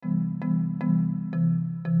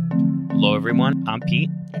Hello, everyone. I'm Pete.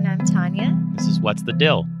 And I'm Tanya. This is What's the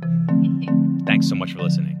Dill? Thanks so much for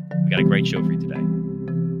listening. We got a great show for you today.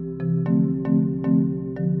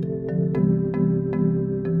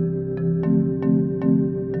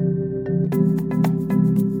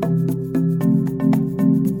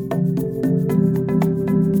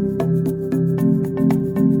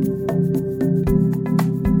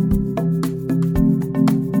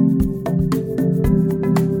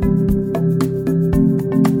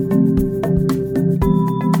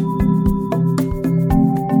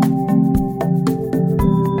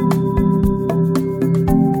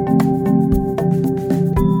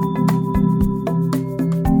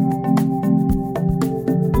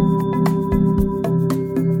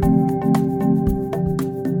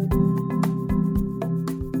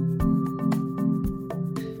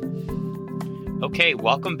 Okay,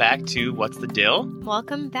 welcome back to What's the Dill?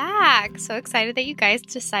 Welcome back. So excited that you guys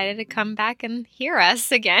decided to come back and hear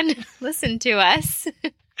us again. Listen to us.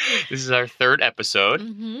 This is our third episode,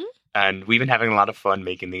 and we've been having a lot of fun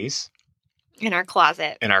making these. In our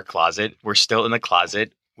closet. In our closet. We're still in the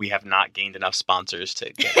closet. We have not gained enough sponsors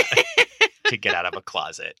to get out of a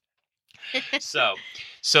closet.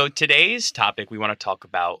 So today's topic, we want to talk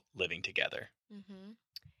about living together.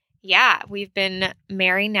 Yeah, we've been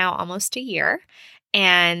married now almost a year,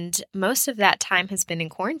 and most of that time has been in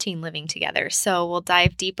quarantine living together. So we'll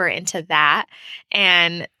dive deeper into that,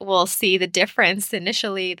 and we'll see the difference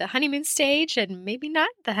initially, the honeymoon stage, and maybe not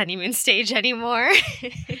the honeymoon stage anymore.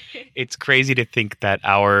 It's crazy to think that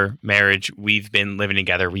our marriage, we've been living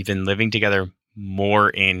together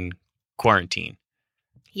more in quarantine.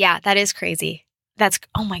 Yeah, that is crazy.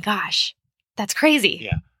 Oh my gosh, that's crazy.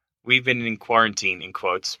 Yeah. We've been in quarantine, in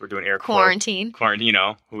quotes. We're doing air quotes. Quarantine,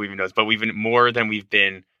 who even knows. But we've been more than we've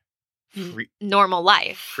been normal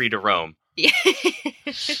life. Free to roam. Yeah.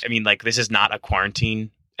 I mean, like, this is not a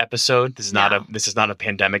quarantine episode. This is not a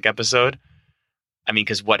pandemic episode. I mean,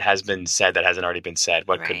 because what has been said that hasn't already been said?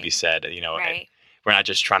 What could be said? Right. We're not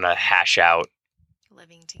just trying to hash out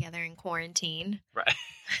living together in quarantine. Right.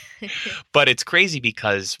 But it's crazy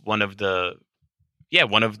because one of the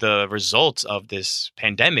results of this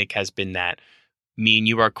pandemic has been that me and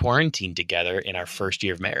you are quarantined together in our first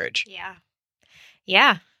year of marriage. Yeah.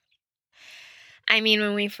 Yeah. I mean,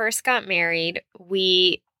 when we first got married,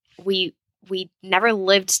 we never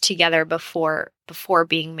lived together before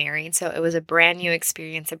being married. So it was a brand new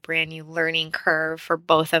experience, a brand new learning curve for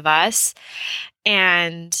both of us.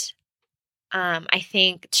 And I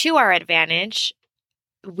think to our advantage,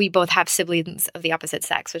 we both have siblings of the opposite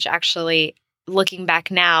sex, which actually, looking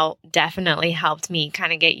back now, definitely helped me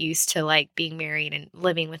kind of get used to like being married and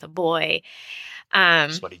living with a boy.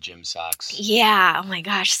 Sweaty gym socks. Yeah. Oh my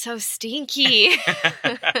gosh, so stinky.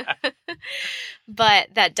 But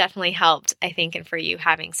that definitely helped, I think. And for you,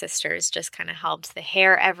 having sisters just kind of helped. The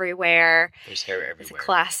hair everywhere. There's hair everywhere. It's a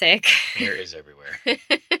classic. Hair is everywhere.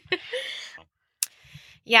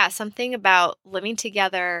 Yeah, something about living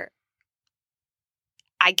together,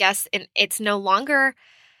 I guess, and it's no longer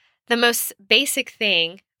the most basic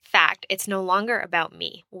fact, it's no longer about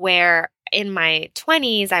me, where in my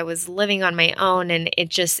 20s, I was living on my own, and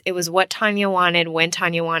it was what Tanya wanted, when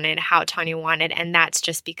Tanya wanted, how Tanya wanted, and that's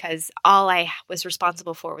just because all I was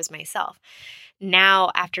responsible for was myself. Now,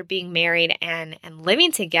 after being married and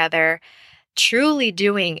living together, truly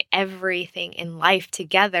doing everything in life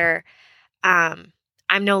together, I'm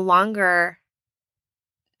no longer...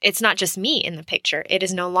 It's not just me in the picture. It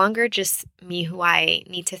is no longer just me who I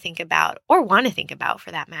need to think about or want to think about, for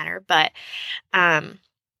that matter. But I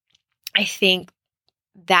think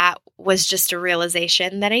that was just a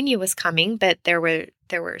realization that I knew was coming, but there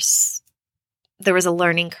was a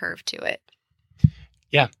learning curve to it.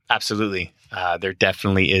 Yeah, absolutely. There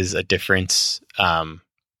definitely is a difference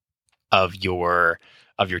of your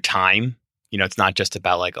time. It's not just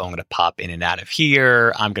about like, oh, I'm going to pop in and out of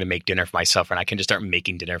here. I'm going to make dinner for myself, and I can just start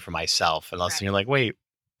making dinner for myself. Unless you're like, wait,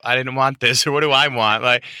 I didn't want this, or what do I want?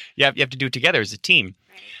 Like, you have to do it together as a team.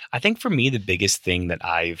 Right. I think for me, the biggest thing that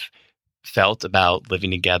I've felt about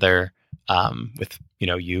living together with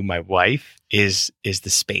you, my wife, is the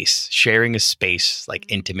space, sharing a space, like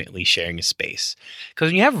intimately sharing a space. Because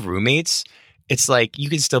when you have roommates, it's like you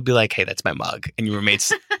can still be like, hey, that's my mug, and your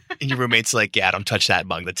roommate's like, yeah, don't touch that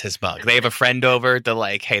mug. That's his mug. They have a friend over. They're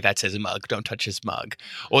like, hey, that's his mug. Don't touch his mug.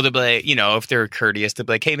 Or they'll be like, if they're courteous, they'll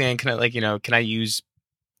be like, hey, man, can I use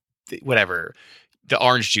whatever, the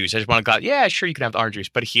orange juice? I just want to go, yeah, sure, you can have the orange juice.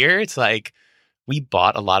 But here, it's like, we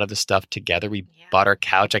bought a lot of the stuff together. We bought our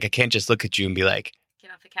couch. Like, I can't just look at you and be like,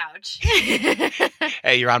 get off the couch.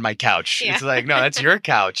 Hey, you're on my couch. Yeah. It's like, no, that's your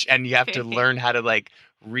couch. And you have to learn how to like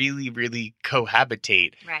really, really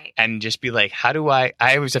cohabitate Right. and just be like,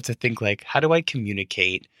 I always have to think like, how do I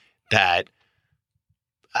communicate that,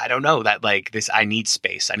 I don't know, that like this, I need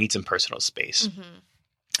space. I need some personal space. Mm-hmm.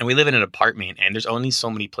 And we live in an apartment, and there's only so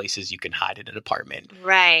many places you can hide in an apartment.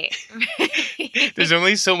 Right. There's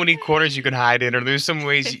only so many corners you can hide in, or there's some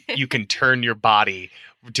ways you can turn your body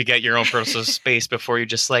to get your own personal space before you're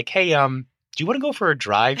just like, hey, do you want to go for a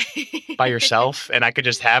drive by yourself? And I could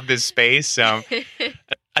just have this space. I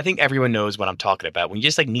think everyone knows what I'm talking about. When you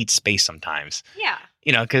just like need space sometimes, Yeah.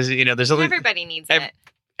 Because there's only Everybody needs it.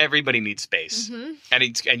 everybody needs space, Mm-hmm.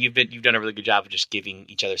 and you've done a really good job of just giving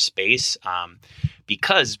each other space,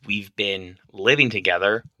 because we've been living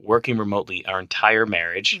together, working remotely our entire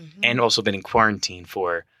marriage, Mm-hmm. and also been in quarantine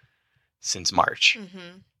since March.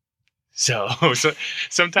 Mm-hmm. So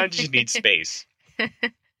sometimes you just need space.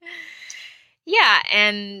 Yeah,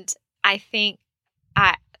 and I think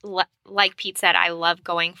like Pete said, I love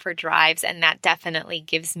going for drives, and that definitely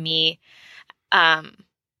gives me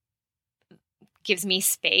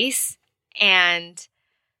space. And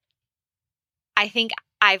I think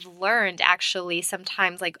I've learned actually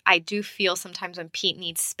sometimes, like I do feel sometimes when Pete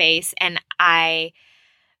needs space, and I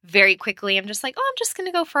very quickly I'm just like, oh, I'm just going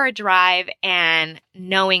to go for a drive, and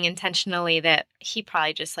knowing intentionally that he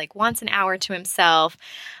probably just like wants an hour to himself.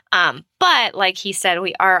 But like he said,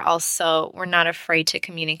 we're not afraid to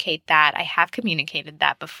communicate that. I have communicated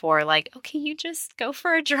that before, like, okay, you just go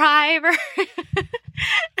for a drive. Or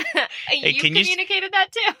Hey, you communicated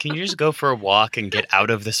that too. Can you just go for a walk and get out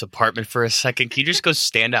of this apartment for a second? Can you just go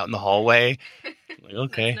stand out in the hallway? Like,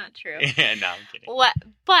 okay. That's not true. Yeah, no, I'm kidding.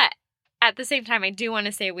 But at the same time, I do want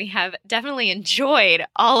to say we have definitely enjoyed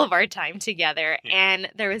all of our time together. Yeah.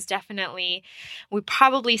 And there was definitely, we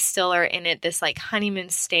probably still are in it, this like honeymoon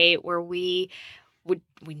state where we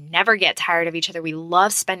never get tired of each other. We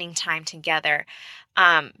love spending time together.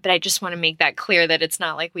 But I just want to make that clear that it's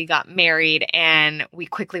not like we got married and we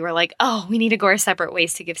quickly were like, oh, we need to go our separate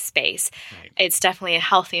ways to give space. Right. It's definitely a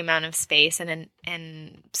healthy amount of space, and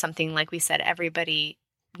something, like we said, everybody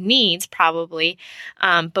needs probably.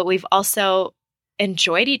 But we've also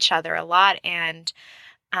enjoyed each other a lot, and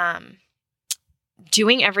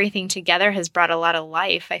doing everything together has brought a lot of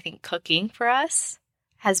life. I think cooking for us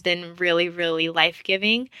has been really, really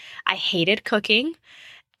life-giving. I hated cooking,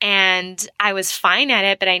 and I was fine at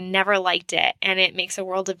it, but I never liked it. And it makes a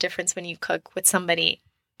world of difference when you cook with somebody,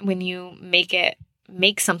 when you make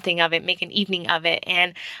something of it, make an evening of it.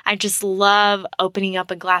 And I just love opening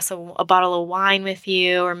up a bottle of wine with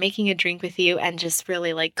you, or making a drink with you, and just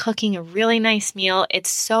really like cooking a really nice meal.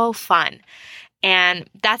 It's so fun. And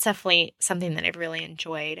that's definitely something that I've really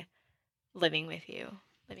enjoyed living with you,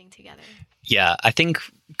 living together. Yeah, I think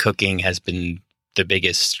cooking has been the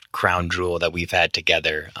biggest crown jewel that we've had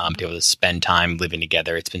together, to be able to spend time living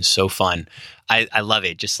together. It's been so fun. I love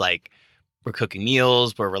it. Just like we're cooking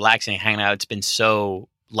meals, we're relaxing, hanging out. It's been so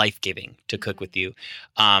life-giving to cook with you.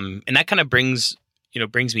 And that kind of brings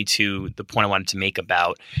me to the point I wanted to make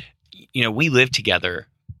about, we live together,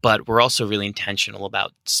 but we're also really intentional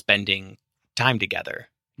about spending time together.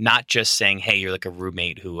 Not just saying, hey, you're like a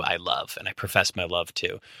roommate who I love and I profess my love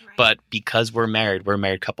to. Right. But because we're a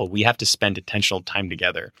married couple, we have to spend intentional time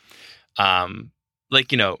together.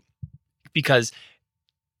 Because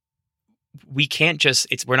we can't just,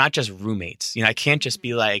 we're not just roommates. I can't just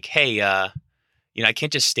be like, hey, I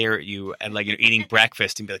can't just stare at you and like, eating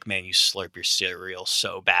breakfast and be like, man, you slurp your cereal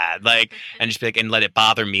so bad. Like, and just be like, and let it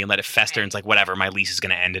bother me and let it fester. Right. And it's like, whatever, my lease is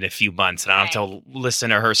going to end in a few months and I don't have to listen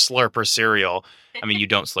to her slurp her cereal. I mean, you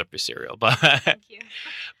don't slurp your cereal, but, Thank you.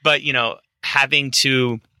 But, having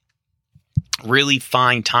to really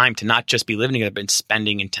find time to not just be living together, but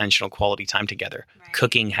spending intentional quality time together. Right.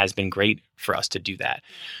 Cooking has been great for us to do that.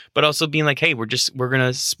 But also being like, hey, we're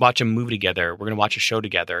going to watch a movie together. We're going to watch a show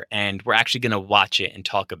together, and we're actually going to watch it and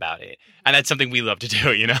talk about it. And that's something we love to do,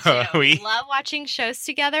 We love watching shows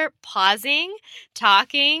together, pausing,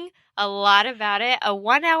 talking a lot about it. A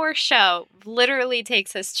 1-hour show literally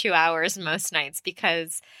takes us 2 hours most nights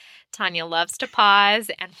because Tanya loves to pause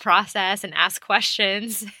and process and ask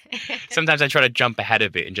questions. Sometimes I try to jump ahead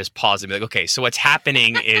of it and just pause and be like, okay, so what's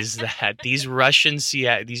happening is that these Russian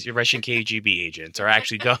KGB agents are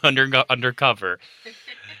actually undercover.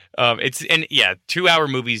 2-hour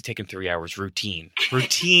movies taking 3 hours, routine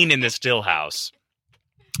in the still house.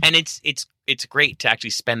 And it's great to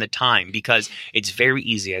actually spend the time because it's very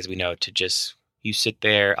easy, as we know, to just, you sit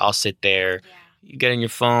there, I'll sit there. Yeah. You get on your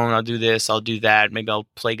phone, I'll do this, I'll do that. Maybe I'll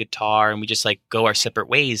play guitar, and we just like go our separate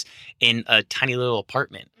ways in a tiny little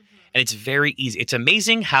apartment. Mm-hmm. And it's very easy. It's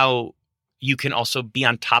amazing how you can also be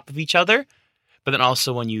on top of each other, but then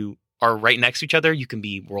also when you are right next to each other, you can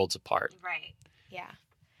be worlds apart. Right. Yeah.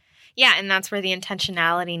 Yeah, and that's where the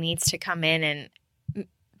intentionality needs to come in, and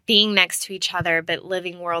being next to each other but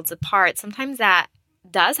living worlds apart. Sometimes that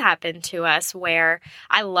does happen to us, where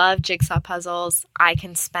I love jigsaw puzzles. I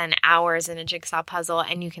can spend hours in a jigsaw puzzle,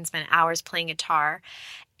 and you can spend hours playing guitar.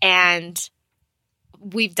 And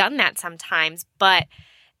we've done that sometimes, but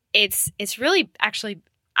it's really, actually,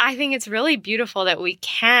 I think it's really beautiful that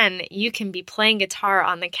you can be playing guitar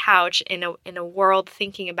on the couch in a world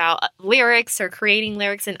thinking about lyrics or creating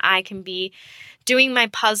lyrics, and I can be doing my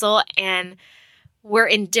puzzle, and we're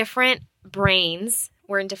in different brains.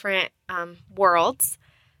 We're in different worlds,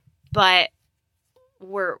 but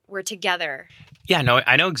we're together. Yeah, no,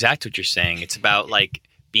 I know exactly what you're saying. It's about like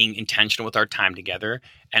being intentional with our time together,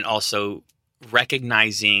 and also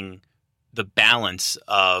recognizing the balance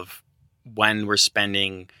of when we're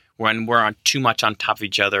on too much on top of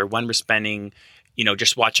each other, when we're spending,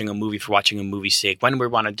 just watching a movie for watching a movie's sake, when we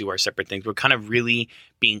want to do our separate things. We're kind of really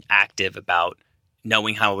being active about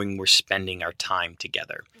knowing how we're spending our time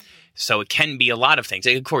together. Mm-hmm. So it can be a lot of things.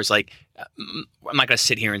 Of course, like, I'm not going to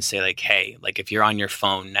sit here and say like, hey, like if you're on your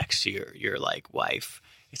phone next to your like wife,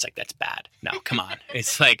 it's like, that's bad. No, come on.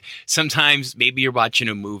 It's like sometimes maybe you're watching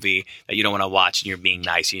a movie that you don't want to watch and you're being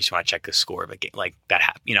nice and you just want to check the score of a game. Like that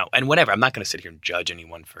happens, and whatever. I'm not going to sit here and judge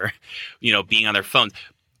anyone for, being on their phones.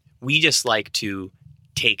 We just like to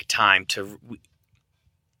take time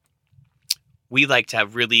we like to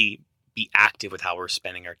really be active with how we're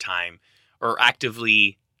spending our time, or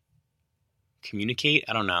actively communicate.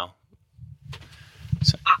 I don't know.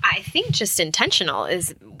 So. I think just intentional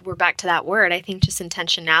we're back to that word. I think just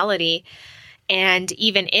intentionality. And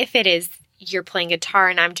even if it is you're playing guitar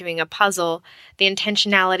and I'm doing a puzzle, the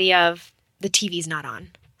intentionality of the TV's not on.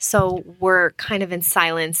 So we're kind of in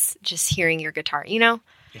silence, just hearing your guitar, Yeah.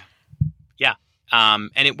 Yeah. And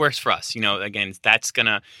it works for us. Again,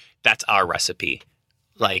 that's our recipe.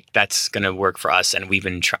 Like that's going to work for us, and we've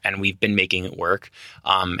been making it work.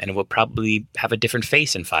 And it will probably have a different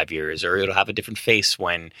face in 5 years, or it'll have a different face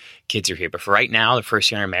when kids are here. But for right now, the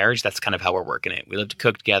first year in our marriage, that's kind of how we're working it. We love to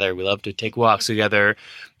cook together. We love to take walks together.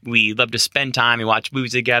 We love to spend time and watch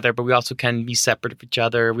movies together, but we also can be separate of each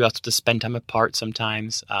other. We also have to spend time apart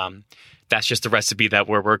sometimes. That's just the recipe that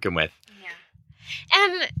we're working with.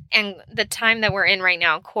 Yeah. And the time that we're in right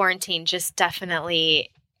now, quarantine, just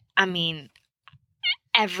definitely,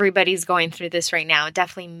 everybody's going through this right now. It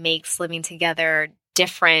definitely makes living together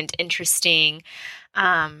different, interesting.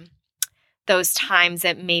 Those times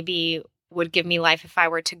that maybe would give me life if I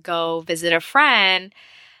were to go visit a friend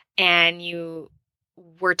and you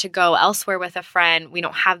were to go elsewhere with a friend, we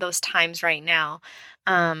don't have those times right now.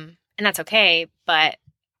 And that's okay, but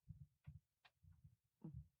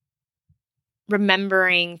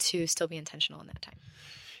remembering to still be intentional in that time.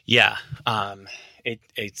 Yeah.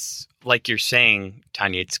 It's like you're saying,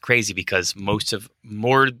 Tanya, it's crazy because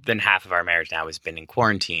more than half of our marriage now has been in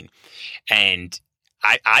quarantine. And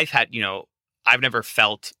I've had, I've never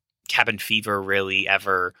felt cabin fever really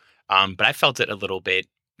ever. But I felt it a little bit,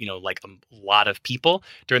 like a lot of people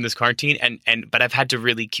during this quarantine. But I've had to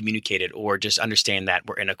really communicate it, or just understand that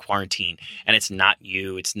we're in a quarantine and it's not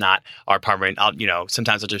you, it's not our apartment.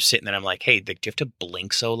 Sometimes I'll just sit and then I'm like, hey, do you have to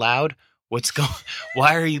blink so loud?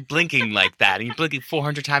 Why are you blinking like that? And you're blinking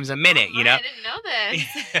 400 times a minute, I didn't know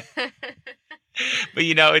this. But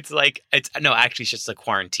actually it's just a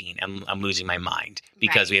quarantine. I'm losing my mind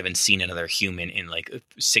because we haven't seen another human in like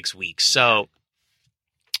 6 weeks. So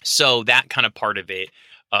that kind of part of it,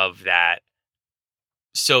 of that.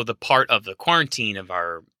 So the part of the quarantine of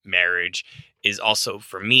our marriage is also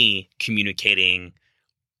for me communicating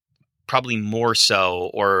probably more so,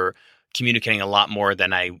 or communicating a lot more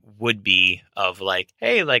than I would be, of like,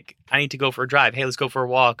 hey, like I need to go for a drive. Hey, let's go for a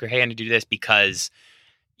walk. Or hey, I need to do this, because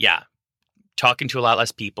talking to a lot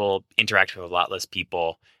less people, interacting with a lot less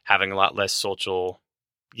people, having a lot less social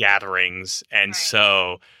gatherings. And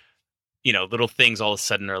so, little things all of a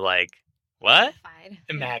sudden are like, what?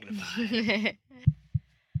 Magnified.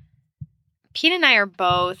 Pete and I are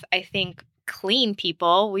both, I think, clean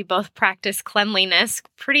people. We both practice cleanliness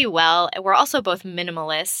pretty well. We're also both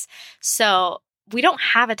minimalists. So we don't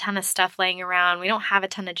have a ton of stuff laying around. We don't have a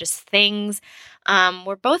ton of just things.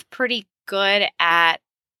 We're both pretty good at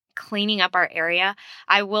cleaning up our area.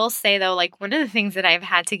 I will say, though, like one of the things that I've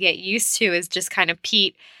had to get used to is just kind of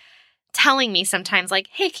Pete telling me sometimes like,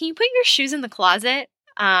 hey, can you put your shoes in the closet?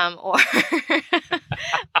 Or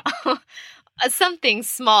something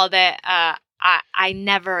small that I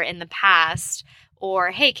never in the past.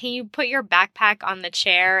 Or, hey, can you put your backpack on the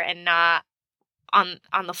chair and not on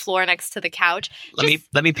the floor next to the couch?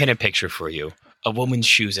 Let me paint a picture for you. a woman's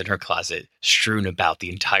shoes in her closet strewn about the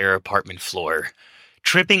entire apartment floor,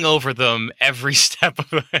 tripping over them every step of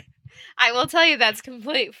the way. I will tell you that's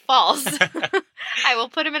complete false. I will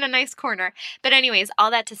put him in a nice corner. But anyways,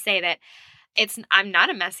 all that to say that I'm not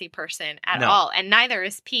a messy person at all, and neither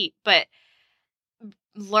is Pete, but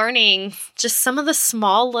learning just some of the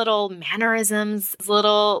small little mannerisms,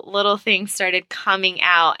 little things started coming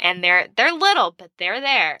out, and they're little, but they're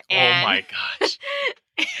there. And oh my gosh.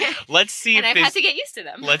 Let's see and I've had to get used to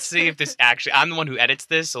them. Let's see if this actually, I'm the one who edits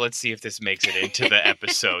this, so let's see if this makes it into the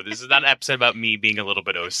episode. This is not an episode about me being a little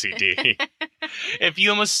bit OCD. If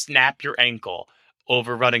you almost snap your ankle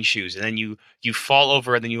over running shoes, and then you fall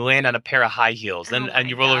over, and then you land on a pair of high heels, and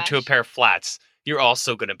you roll over to a pair of flats, you're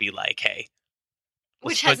also going to be like, hey.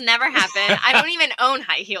 Which has never happened. I don't even own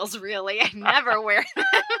high heels, really. I never wear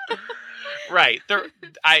them. Right.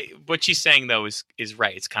 What she's saying, though, is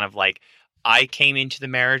right. It's kind of like, I came into the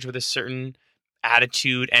marriage with a certain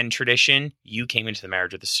attitude and tradition. You came into the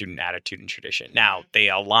marriage with a certain attitude and tradition. Now, they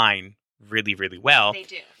align really, really well. They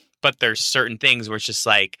do. But there's certain things where it's just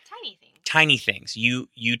like tiny things. You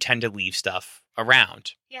tend to leave stuff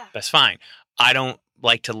around. Yeah. That's fine. I don't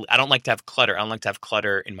like to have clutter. I don't like to have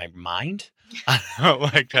clutter in my mind. I don't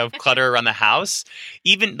like to have clutter around the house.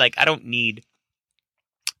 Even like I don't need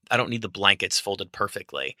the blankets folded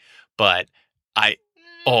perfectly, but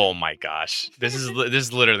oh my gosh. This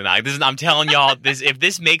is literally not. I'm telling y'all, if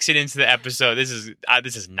this makes it into the episode, this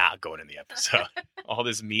is not going in the episode. All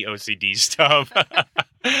this me OCD stuff.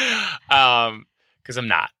 Cuz I'm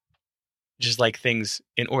not. Just like things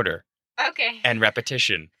in order. Okay. And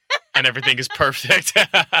repetition. And everything is perfect.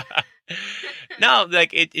 No,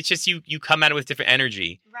 like it's just you come at it with different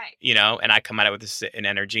energy. Right. You know, and I come at it with an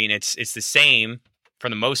energy, and it's the same for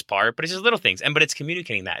the most part, but it's just little things. But it's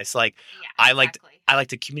communicating that. It's like I like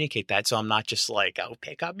to communicate that, so I'm not just like, oh,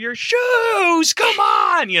 pick up your shoes, come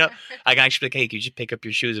on, you know. I can actually be like, hey, could you just pick up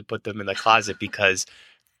your shoes and put them in the closet, because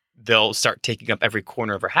they'll start taking up every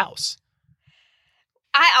corner of our house.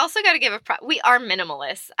 I also got to give we are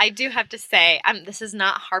minimalists. I do have to say, this is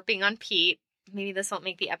not harping on Pete. Maybe this won't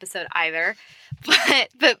make the episode either,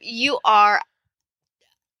 but you are,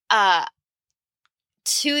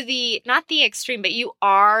 to the, not the extreme, but you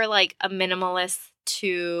are like a minimalist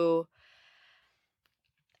to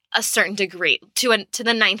a certain degree, to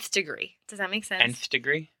the 9th degree. Does that make sense? Nth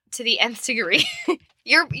degree? To the nth degree.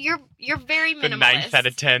 You're very minimalist. The 9th out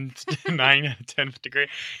of 10th, 9 out of 10th degree.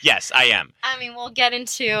 Yes, I am. I mean, we'll get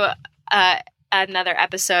into another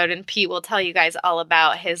episode, and Pete will tell you guys all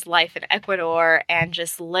about his life in Ecuador and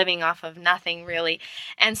just living off of nothing, really.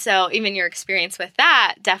 And so even your experience with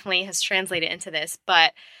that definitely has translated into this.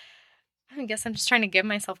 But I guess I'm just trying to give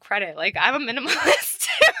myself credit. Like, I'm a minimalist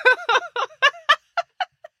too.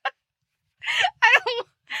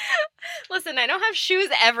 Listen, I don't have shoes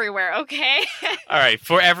everywhere, okay? All right.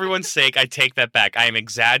 For everyone's sake, I take that back. I am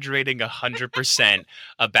exaggerating 100%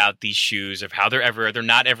 about these shoes, of how they're everywhere. They're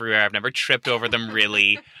not everywhere. I've never tripped over them,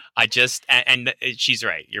 really. And she's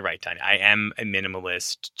right. You're right, Tanya. I am a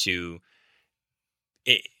minimalist to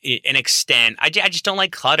an extent. I just don't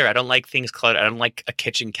like clutter. I don't like things cluttered. I don't like a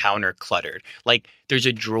kitchen counter cluttered. Like, there's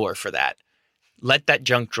a drawer for that. Let that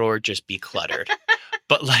junk drawer just be cluttered.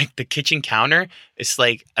 But like the kitchen counter, it's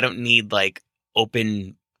like I don't need like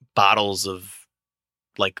open bottles of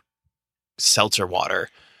like seltzer water.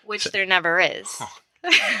 Which there never is. All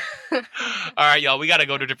right, y'all, we got to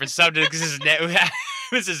go to a different subject.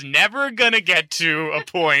 This is never going to get to a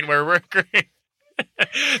point where we're agreeing.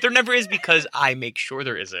 There never is, because I make sure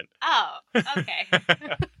there isn't. Oh, okay.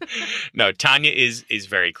 No, Tanya is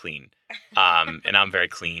very clean. And I'm very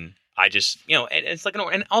clean. I just, it's like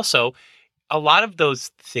and also a lot of those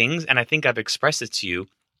things, and I think I've expressed it to you,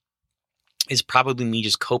 is probably me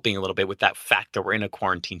just coping a little bit with that fact that we're in a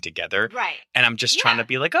quarantine together. Right. And I'm just trying to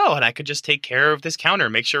be like, and I could just take care of this counter,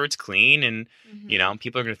 make sure it's clean. And,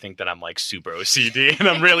 people are going to think that I'm like super OCD, and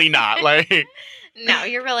I'm really not. Like, no,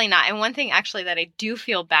 you're really not. And one thing actually that I do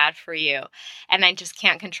feel bad for you, and I just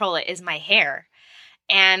can't control it, is my hair.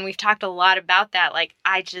 And we've talked a lot about that. Like,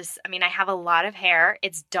 I have a lot of hair.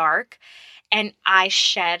 It's dark. And I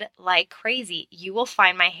shed like crazy. You will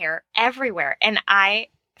find my hair everywhere. And I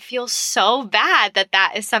feel so bad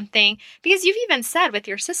that is something, because you've even said with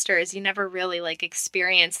your sisters, you never really like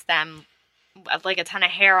experienced them like a ton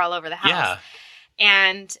of hair all over the house. Yeah.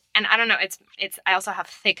 And I don't know, it's I also have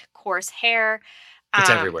thick, coarse hair. It's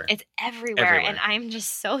everywhere. It's everywhere. And I'm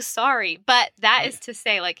just so sorry. But that is to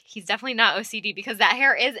say, like, he's definitely not OCD, because that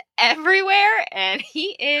hair is everywhere, and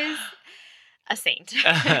he is a saint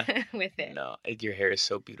with it. No, your hair is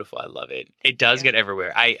so beautiful. I love it. It does get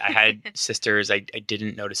everywhere. I had sisters. I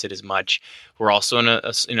didn't notice it as much. We're also in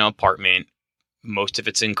an apartment. Most of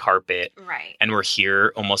it's in carpet. Right. And we're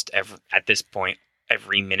here almost at this point,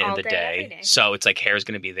 every minute All of the day, every day. day. So it's like hair is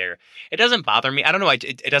going to be there. It doesn't bother me. I don't know.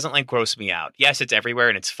 It doesn't like gross me out. Yes, it's everywhere.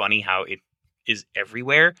 And it's funny how it is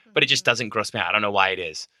everywhere, but it just doesn't gross me out. I don't know why it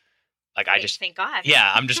is. Like Thank God.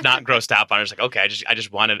 Yeah, I'm just not grossed out. But I'm just like, okay, I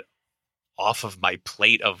just want it off of my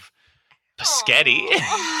plate of spaghetti.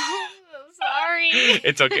 I'm sorry.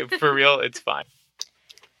 It's okay. For real, it's fine.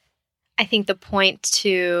 I think the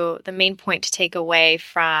main point to take away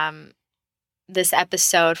from this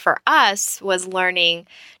episode for us was learning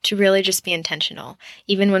to really just be intentional.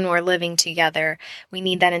 Even when we're living together, we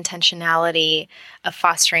need that intentionality of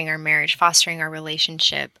fostering our marriage, fostering our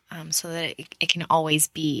relationship, so that it can always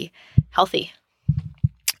be healthy.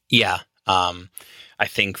 Yeah. I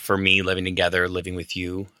think for me, living together, living with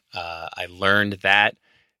you, I learned that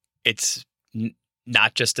it's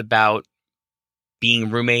not just about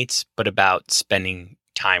being roommates, but about spending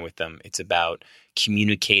time with them. It's about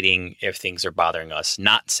communicating if things are bothering us,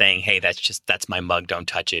 not saying, hey, that's my mug, don't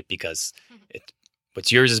touch it, because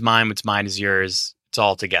what's yours is mine, what's mine is yours. It's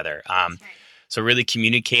all together. Right. So really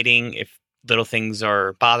communicating if little things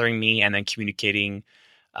are bothering me, and then communicating,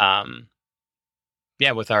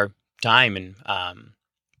 with our time. And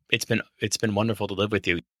it's been wonderful to live with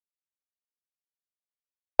you.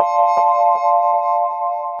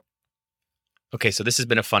 Okay, so this has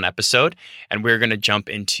been a fun episode, and we're going to jump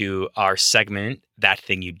into our segment, That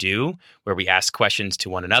Thing You Do, where we ask questions to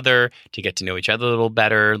one another to get to know each other a little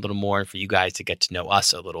better, a little more, and for you guys to get to know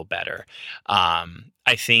us a little better.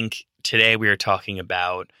 I think today we are talking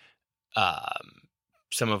about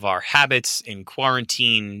some of our habits in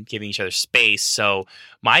quarantine, giving each other space. So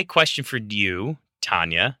my question for you,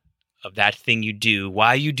 Tanya, of that thing you do,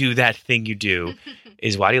 why you do that thing you do,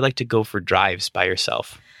 is why do you like to go for drives by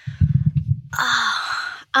yourself?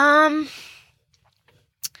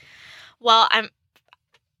 Well,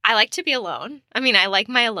 I like to be alone. I mean, I like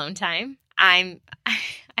my alone time. I'm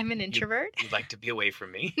an introvert. You'd like to be away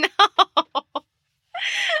from me. No.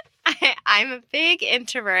 I'm a big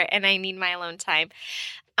introvert and I need my alone time.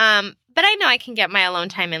 But I know I can get my alone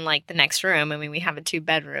time in like the next room. I mean, we have a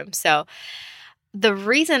 2-bedroom. So the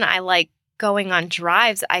reason I like going on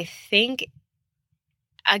drives, I think,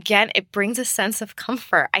 again, it brings a sense of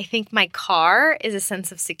comfort. I think my car is a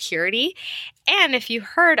sense of security. And if you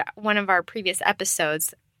heard one of our previous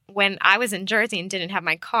episodes, when I was in Jersey and didn't have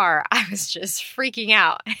my car, I was just freaking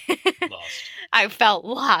out. Lost. I felt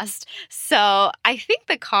lost. So I think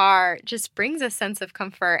the car just brings a sense of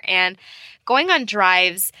comfort. And going on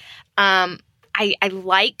drives, I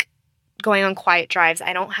like going on quiet drives.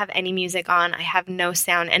 I don't have any music on. I have no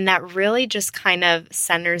sound. And that really just kind of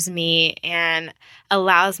centers me and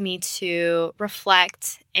allows me to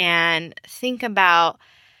reflect and think about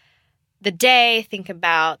the day, think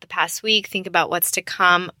about the past week, think about what's to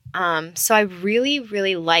come. So I really,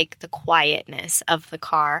 really like the quietness of the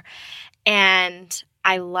car. And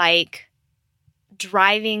I like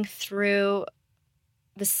driving through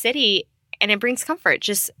the city, and it brings comfort.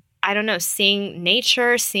 Just, I don't know, seeing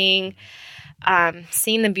nature, seeing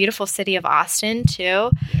the beautiful city of Austin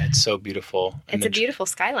too. Yeah, it's so beautiful. It's a beautiful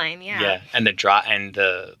skyline. Yeah. Yeah, and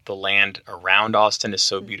the land around Austin is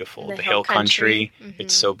so beautiful. The hill country, Mm-hmm.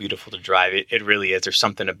 It's so beautiful to drive. It really is. There's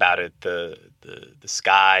something about it. The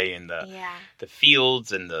sky and the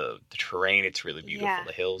fields and the terrain. It's really beautiful. Yeah.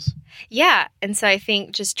 The hills. Yeah, and so I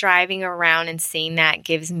think just driving around and seeing that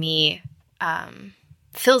gives me.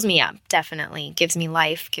 Fills me up, definitely. Gives me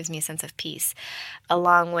life, gives me a sense of peace,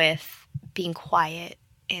 along with being quiet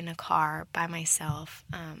in a car by myself.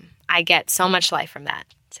 I get so much life from that.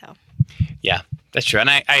 So, yeah, that's true. And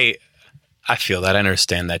I feel that. I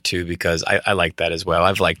understand that too, because I like that as well.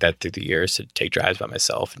 I've liked that through the years, to take drives by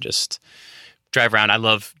myself and just drive around. I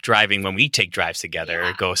love driving when we take drives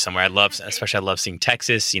together, go somewhere. I love seeing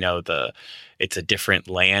Texas. It's a different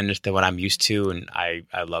land than what I'm used to, and I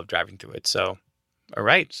love driving through it. So, all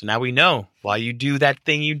right. So now we know why you do that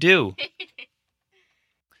thing you do.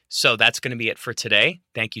 So that's going to be it for today.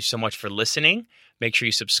 Thank you so much for listening. Make sure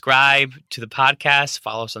you subscribe to the podcast.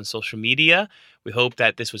 Follow us on social media. We hope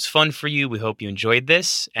that this was fun for you. We hope you enjoyed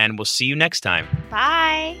this, and we'll see you next time.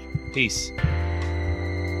 bye. Peace.